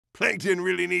Plankton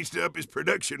really needs to up his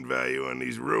production value on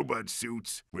these robot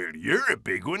suits. Well, you're a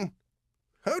big one.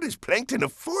 How does Plankton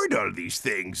afford all these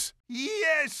things?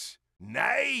 Yes!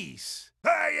 Nice!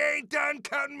 I ain't done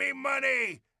counting me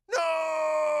money!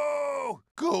 No!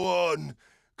 Go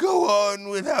on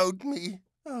without me.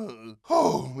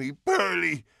 Oh, me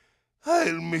Pearly.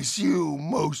 I'll miss you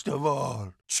most of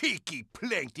all. Cheeky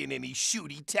Plankton and his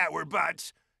shooty tower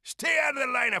bots. Stay out of the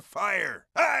line of fire.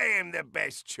 I am the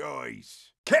best choice.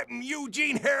 Captain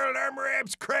Eugene Harold Armor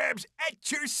Abs Krabs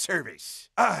at your service.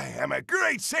 I am a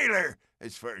great sailor,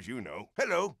 as far as you know.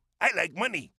 Hello, I like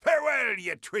money. Farewell,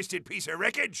 you twisted piece of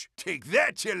wreckage. Take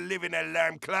that, you living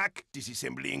alarm clock.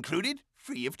 Disassembly included,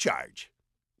 free of charge.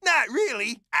 Not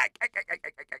really.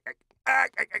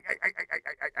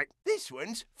 This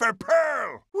one's for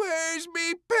Pearl. Where's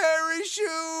me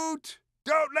parachute?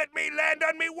 Don't let me land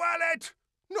on me wallet.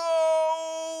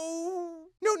 No!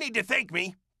 No need to thank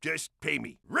me. Just pay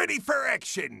me. Ready for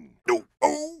action.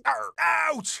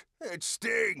 Ouch! That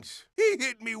stings. He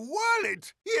hit me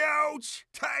wallet. Ouch!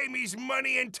 Time is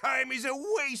money and time is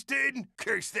a-wasted.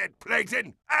 Curse that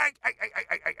Plankton.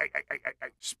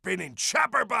 Spinning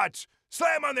chopper bots.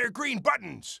 Slam on their green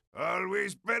buttons.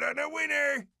 Always bet on a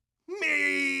winner.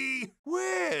 Me.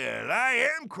 Well, I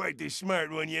am quite the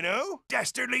smart one, you know.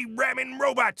 Dastardly ramming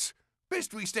robots.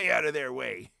 Best we stay out of their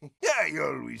way. I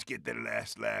always get the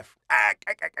last laugh.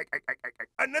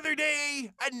 Another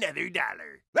day, another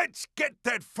dollar. Let's get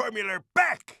that formula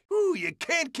back. Ooh, you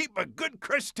can't keep a good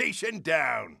crustacean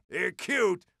down. They're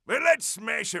cute, but let's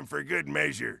smash them for good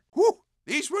measure. Whew,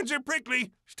 these ones are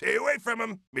prickly. Stay away from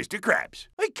them, Mr. Krabs.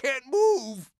 I can't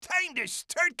move. Time to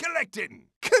start collecting.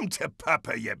 Come to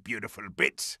Papa, you beautiful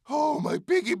bits. Oh, my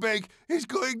piggy bank is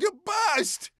going to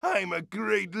bust. I'm a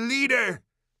great leader.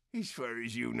 As far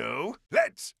as you know.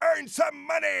 Let's earn some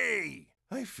money!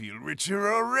 I feel richer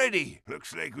already.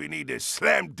 Looks like we need to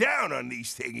slam down on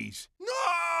these thingies. No!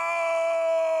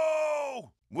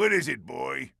 What is it,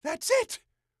 boy? That's it!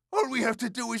 All we have to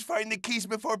do is find the keys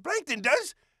before Plankton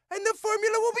does, and the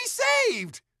formula will be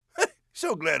saved!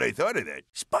 So glad I thought of that.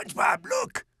 SpongeBob,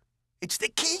 look! It's the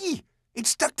key!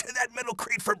 It's stuck to that metal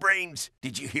crate for brains.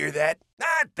 Did you hear that?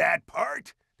 Not that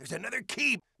part! There's another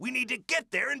key. We need to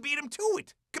get there and beat him to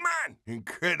it. Come on!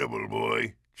 Incredible,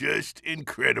 boy. Just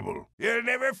incredible. You'll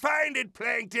never find it,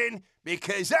 Plankton,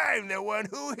 because I'm the one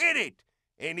who hid it.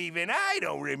 And even I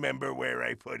don't remember where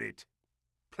I put it.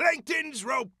 Plankton's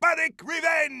Robotic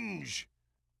Revenge!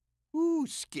 Ooh,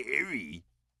 scary.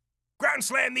 Ground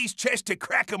slam these chests to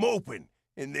crack them open,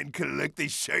 and then collect the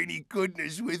shiny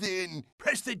goodness within.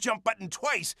 Press the jump button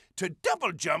twice to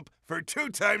double jump for 2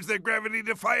 times the gravity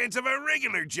defiance of a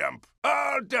regular jump.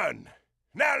 All done.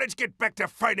 Now let's get back to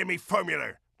finding me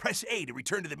formula. Press A to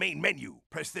return to the main menu.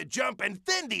 Press the jump and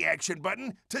then the action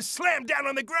button to slam down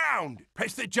on the ground.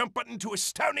 Press the jump button to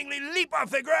astoundingly leap off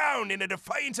the ground in a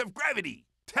defiance of gravity.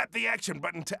 Tap the action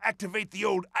button to activate the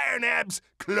old Iron Abs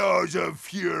Claws of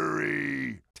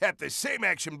Fury. Tap the same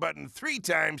action button 3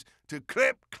 times to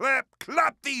clip, clap,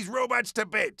 clop these robots to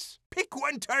bits. Pick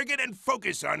one target and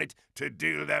focus on it to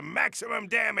deal the maximum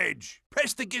damage.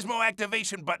 Press the gizmo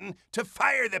activation button to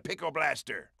fire the pickle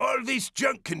blaster. All this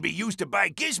junk can be used to buy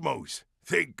gizmos.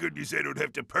 Thank goodness I don't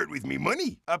have to part with me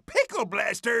money. A pickle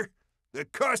blaster? The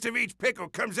cost of each pickle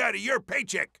comes out of your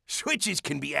paycheck. Switches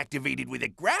can be activated with a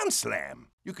ground slam.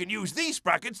 You can use these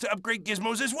sprockets to upgrade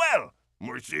gizmos as well.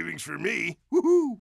 More savings for me. Woohoo!